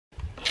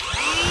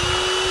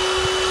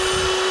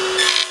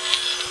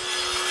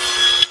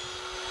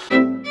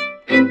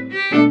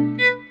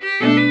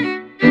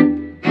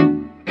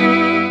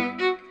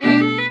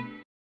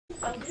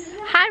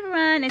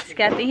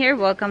Kathy here.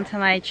 Welcome to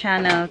my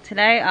channel.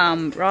 Today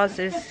Ross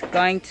is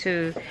going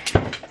to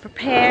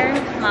prepare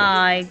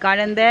my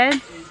garden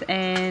beds,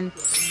 and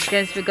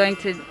because we're going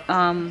to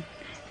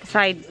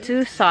decide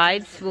two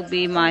sides will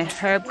be my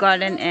herb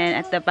garden and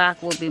at the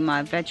back will be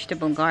my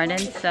vegetable garden.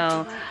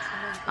 So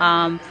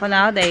for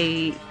now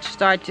they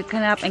start to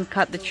come up and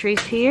cut the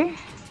trees here.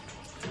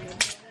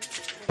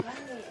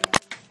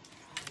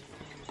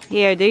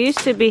 Here there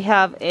used to be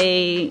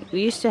we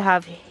used to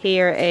have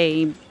here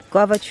a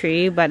guava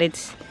tree, but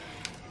it's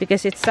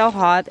because it's so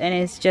hot and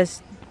it's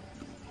just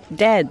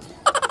dead.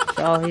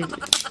 So he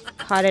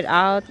cut it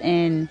out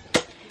and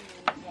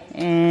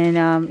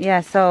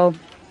yeah, so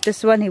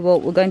this one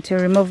we're going to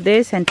remove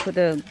this and put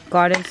the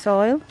garden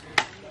soil.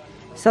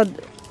 So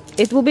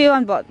it will be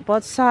on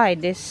both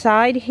sides, this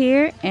side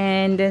here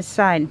and this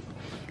side.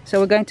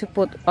 So we're going to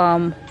put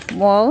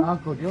wall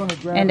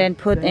and then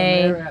put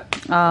a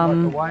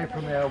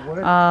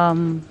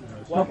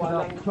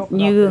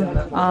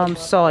new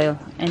soil,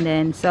 and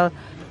then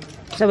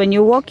so when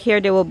you walk here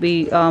there will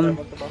be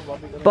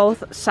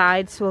both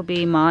sides will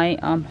be my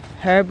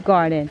herb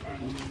garden.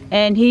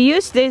 And he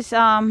used this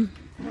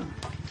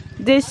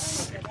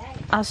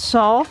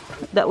saw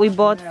that we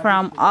bought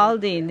from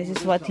Aldi. This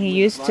is what he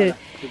used to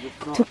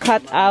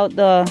cut out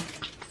the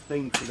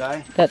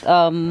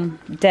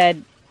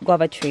dead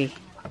guava tree.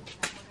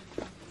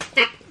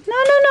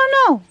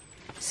 No.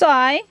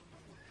 Sai,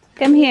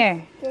 come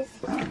here.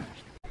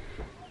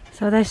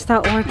 So they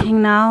start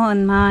working now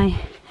on my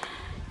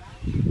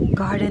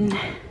garden,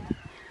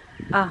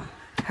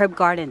 herb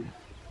garden.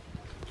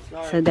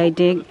 So they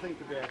dig.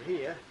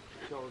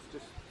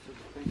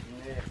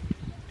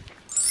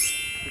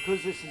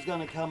 Because this is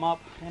going to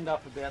end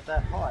up about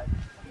that height.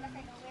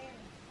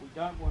 We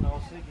don't want to, I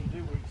was thinking,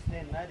 do we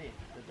extend that in?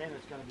 But then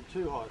it's going to be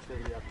too high, it's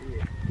going to be up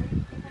here.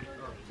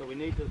 So we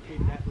need to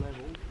keep that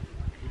level.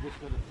 We just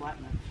got to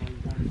flatten it so you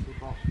don't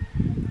slip off.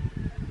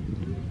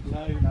 So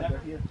that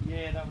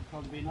would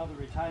probably be another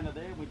retainer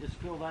there. We just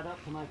fill that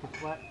up to make a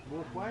flat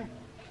walkway.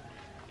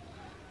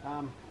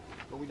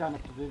 But we don't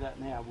have to do that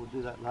now, we'll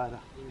do that later.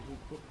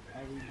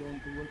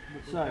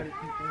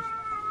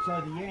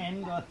 So the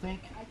end, I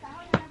think,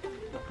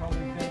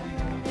 probably better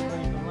to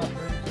leave the rough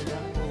edge so you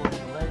don't fall off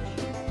the ledge.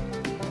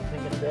 I'm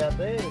thinking about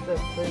there, is that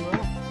too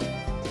much?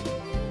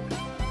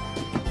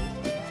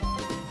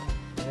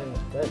 And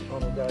that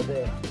one will go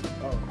there.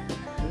 Oh,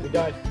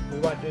 we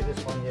won't do this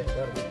one yet,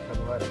 that'll be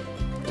coming later.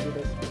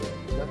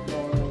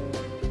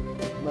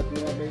 But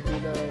maybe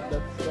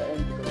that's the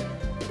end.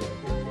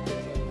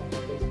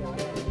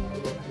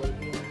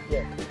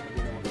 Yeah,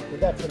 but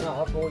that's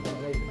enough. All you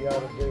need to be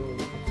able to do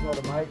is, it's not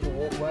a major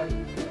walkway,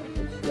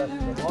 it's just a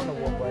minor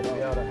walkway to be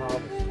able to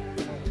harvest.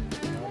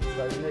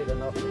 So you need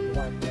enough that you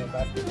won't go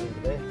backwards into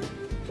there.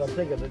 So I'm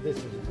thinking that this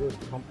is a good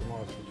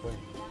compromise between.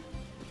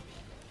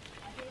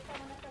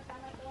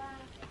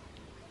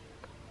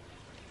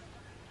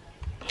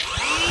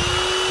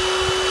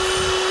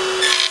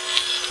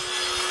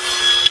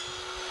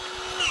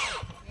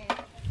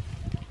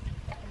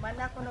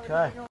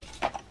 Okay.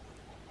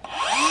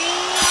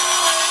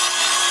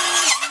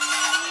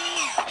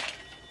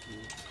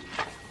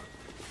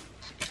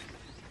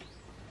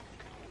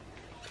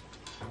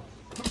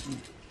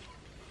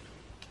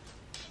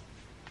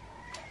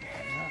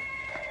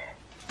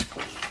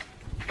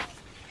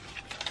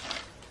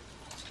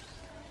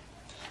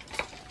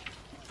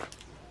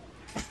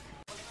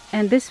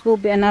 And this will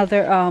be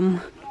another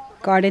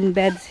garden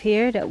beds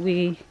here that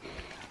we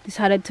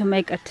decided to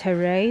make a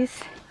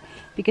terrace,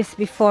 because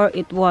before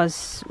it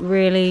was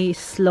really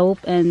slope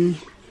and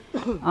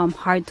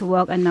hard to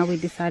walk, and now we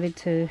decided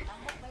to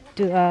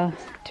do a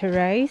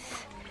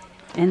terrace.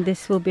 And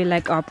this will be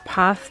like our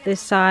path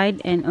this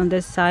side, and on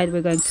this side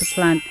we're going to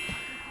plant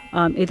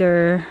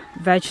either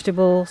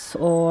vegetables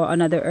or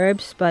another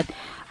herbs, but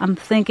I'm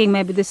thinking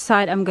maybe this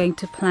side I'm going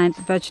to plant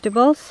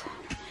vegetables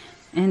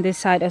and this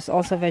side is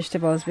also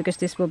vegetables, because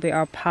this will be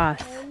our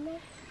path.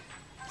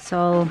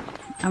 So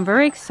I'm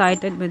very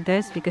excited with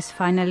this, because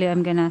finally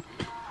I'm gonna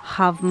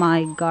have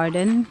my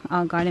garden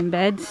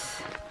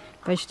beds,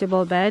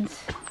 vegetable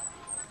beds,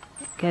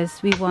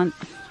 because we want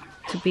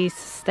to be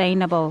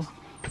sustainable.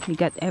 We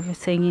got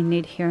everything you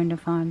need here on the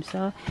farm.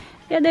 So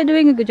yeah, they're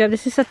doing a good job.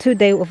 This is a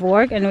 2-day of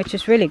work, and which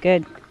is really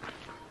good.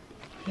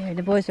 Yeah,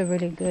 the boys are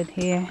really good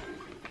here.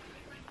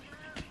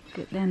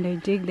 Good. Then they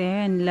dig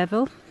there and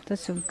level.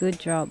 That's a good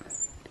job.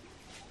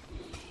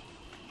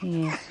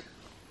 Yeah.